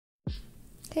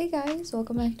Hey guys,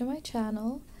 welcome back to my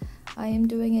channel. I am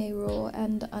doing a raw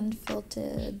and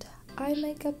unfiltered eye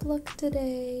makeup look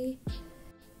today.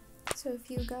 So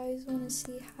if you guys want to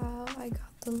see how I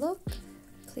got the look,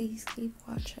 please keep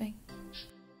watching.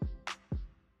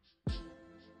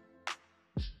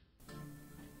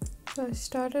 So I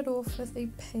started off with a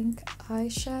pink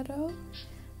eyeshadow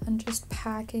and just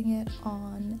packing it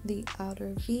on the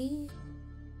outer V.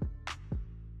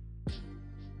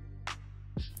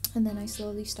 And then I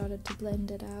slowly started to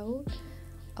blend it out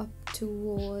up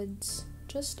towards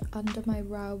just under my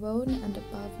brow bone and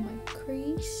above my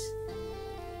crease.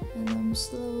 And I'm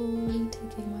slowly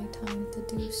taking my time to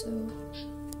do so.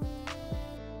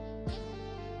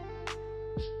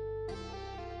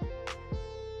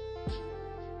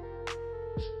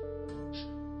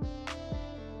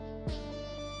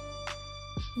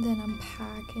 Then I'm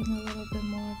packing a little bit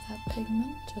more of that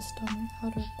pigment just on the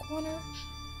outer corner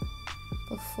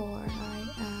before I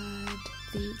add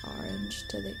the orange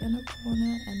to the inner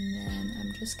corner, and then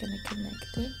I'm just going to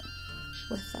connect it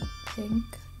with that pink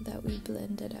that we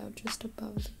blended out just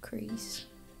above the crease.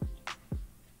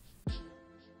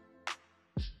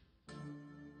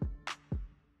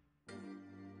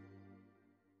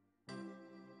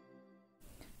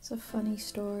 It's a funny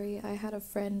story. I had a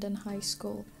friend in high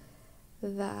school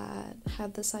that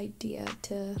had this idea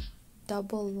to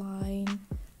double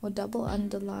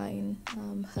underline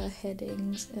her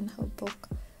headings in her book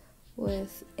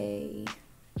with a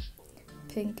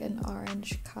pink and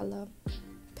orange color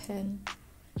pen.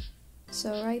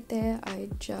 So right there I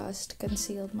just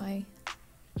concealed my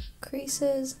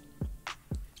creases.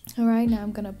 And right now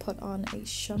I'm gonna put on a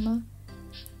shimmer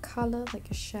color, like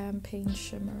a champagne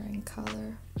shimmering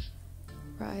color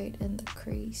right in the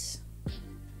crease.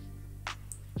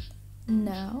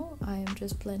 Now I am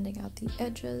just blending out the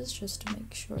edges just to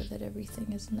make sure that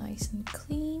everything is nice and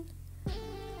clean.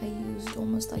 I used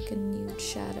almost like a nude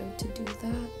shadow to do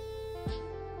that.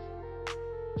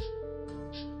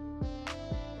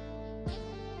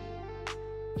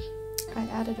 I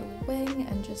added a wing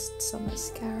and just some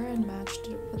mascara and matched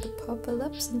it with a purple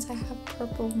lip since I have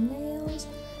purple nails.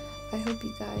 I hope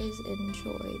you guys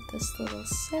enjoyed this little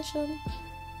session.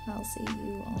 I'll see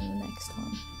you on the next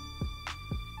one.